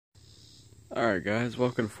Alright guys,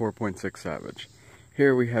 welcome to 4.6 Savage.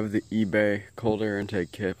 Here we have the eBay cold air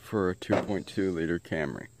intake kit for a 2.2 liter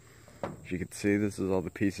Camry. As you can see, this is all the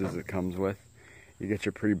pieces it comes with. You get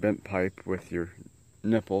your pre-bent pipe with your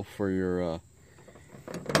nipple for your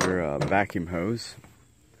vacuum hose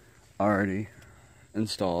already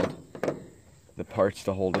installed. The parts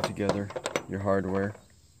to hold it together, your hardware,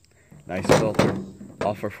 nice filter,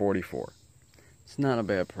 all for $44. It's not a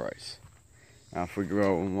bad price. Now if we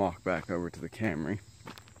go and walk back over to the Camry.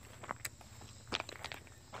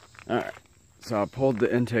 Alright, so I pulled the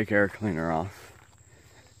intake air cleaner off.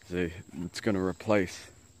 See, it's going to replace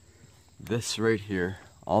this right here,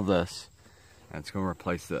 all this, and it's going to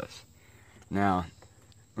replace this. Now,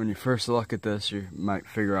 when you first look at this, you might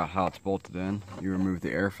figure out how it's bolted in. You remove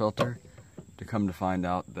the air filter, to come to find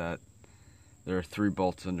out that there are 3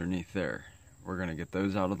 bolts underneath there. We're going to get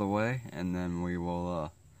those out of the way, and then we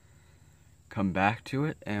will come back to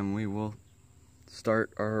it and we will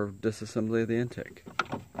start our disassembly of the intake.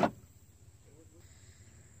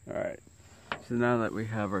 Alright, so now that we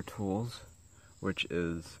have our tools, which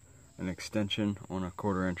is an extension on a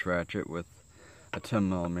 1/4 inch ratchet with a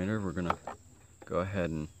 10mm, we're going to go ahead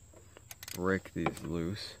and break these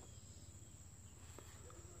loose.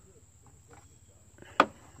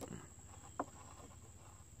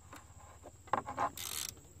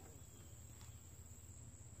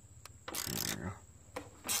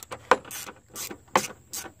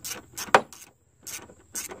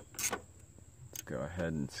 Go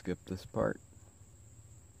ahead and skip this part.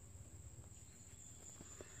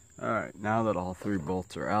 Alright, now that all 3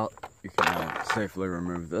 bolts are out, you can now safely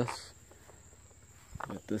remove this.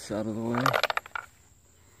 Get this out of the way.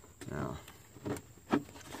 Now,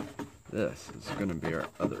 this is going to be our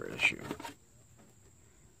other issue.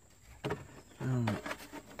 I'm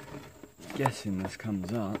guessing this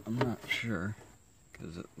comes out. I'm not sure,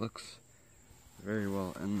 because it looks very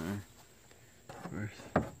well in there.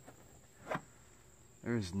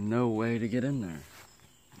 There's no way to get in there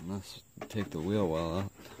unless you take the wheel well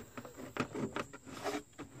out.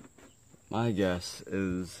 My guess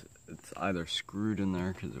is it's either screwed in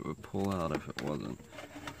there because it would pull out if it wasn't.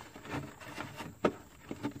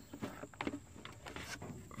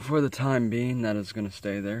 For the time being, that is going to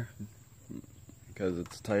stay there because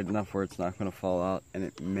it's tight enough where it's not going to fall out, and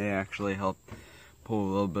it may actually help pull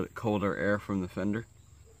a little bit colder air from the fender,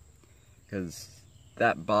 because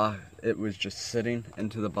that box, it was just sitting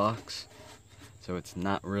into the box, so it's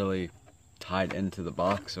not really tied into the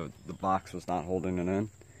box, so the box was not holding it in.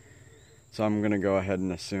 So I'm going to go ahead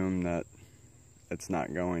and assume that it's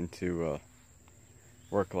not going to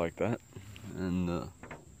work like that, and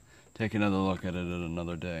take another look at it at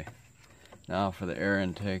another day. Now for the air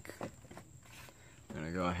intake, I'm going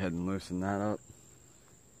to go ahead and loosen that up.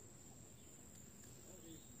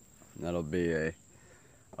 And that'll be a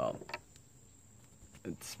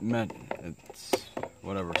it's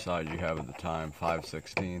whatever size you have at the time,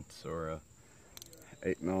 5/16 or a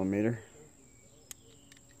 8mm.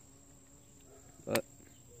 But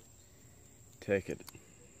take it,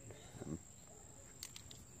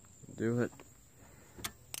 do it,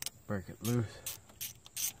 break it loose,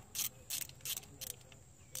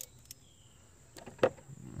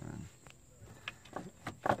 and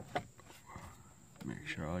make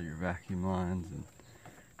sure all your vacuum lines and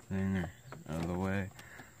thing are out of the way.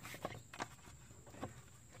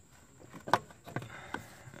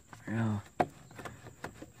 Yeah. Come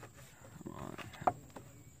on.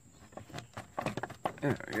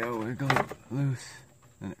 There we go, wiggle it loose,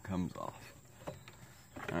 then it comes off.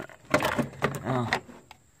 Alright. Now,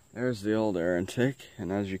 there's the old air intake,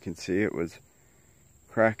 and as you can see, it was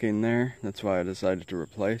cracking there. That's why I decided to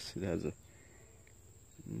replace. It has a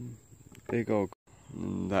big old,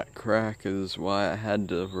 and that crack is why I had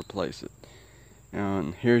to replace it.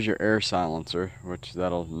 And here's your air silencer, which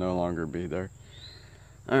that'll no longer be there.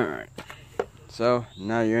 Alright, so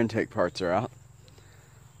now your intake parts are out.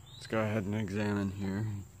 Let's go ahead and examine here.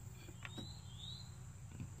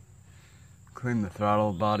 Clean the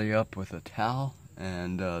throttle body up with a towel,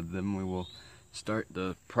 and then we will start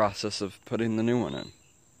the process of putting the new one in.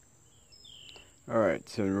 Alright,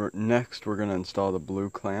 so next we're going to install the blue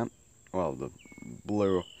clamp. Well, the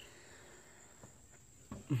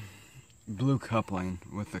blue coupling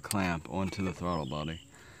with the clamp onto the throttle body.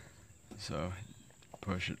 So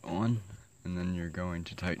push it on, and then you're going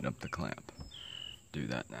to tighten up the clamp. Do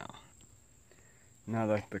that now. Now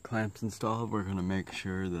that the clamp's installed, we're going to make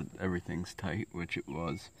sure that everything's tight, which it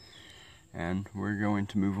was, and we're going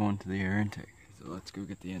to move on to the air intake. So let's go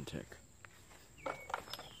get the intake.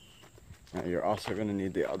 Now you're also going to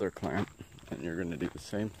need the other clamp, and you're going to do the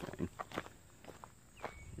same thing.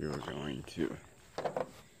 you're going to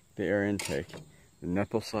the air intake. The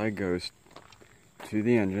nipple side goes to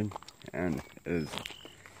the engine and is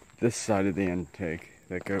this side of the intake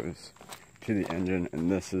that goes to the engine,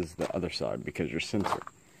 and this is the other side because your sensor,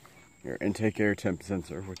 your intake air temp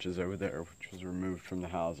sensor, which is over there, which was removed from the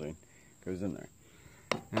housing, goes in there.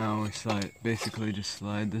 Now we basically just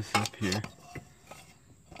slide this up here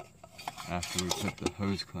after we put the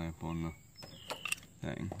hose clamp on the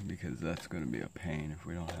thing, because that's going to be a pain if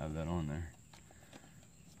we don't have that on there.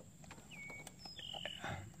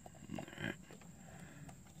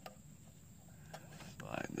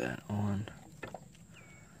 Slide that on,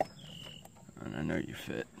 and I know you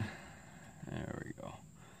fit. There we go.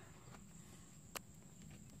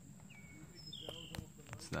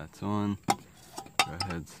 Once that's on, go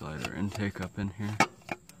ahead, slide our intake up in here.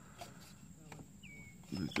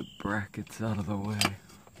 Move the brackets out of the way.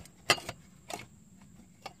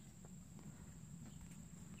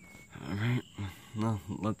 Alright, well,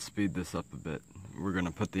 let's speed this up a bit. We're going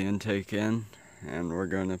to put the intake in, and we're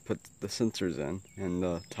going to put the sensors in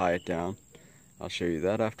and tie it down. I'll show you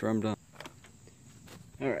that after I'm done.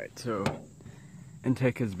 Alright, so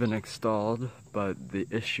intake has been installed, but the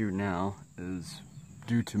issue now is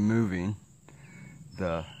due to moving,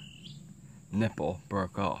 the nipple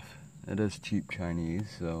broke off. It is cheap Chinese,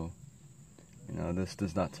 so you know, this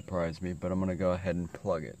does not surprise me, but I'm going to go ahead and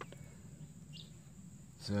plug it.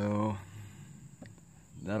 So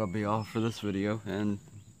that'll be all for this video, and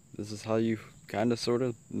this is how you kind of sort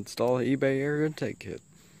of install an eBay air intake kit,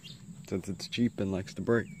 since it's cheap and likes to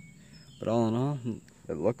break. But all in all,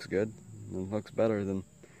 it looks good. It looks better than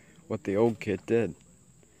what the old kit did.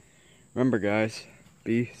 Remember guys,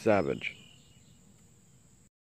 be savage.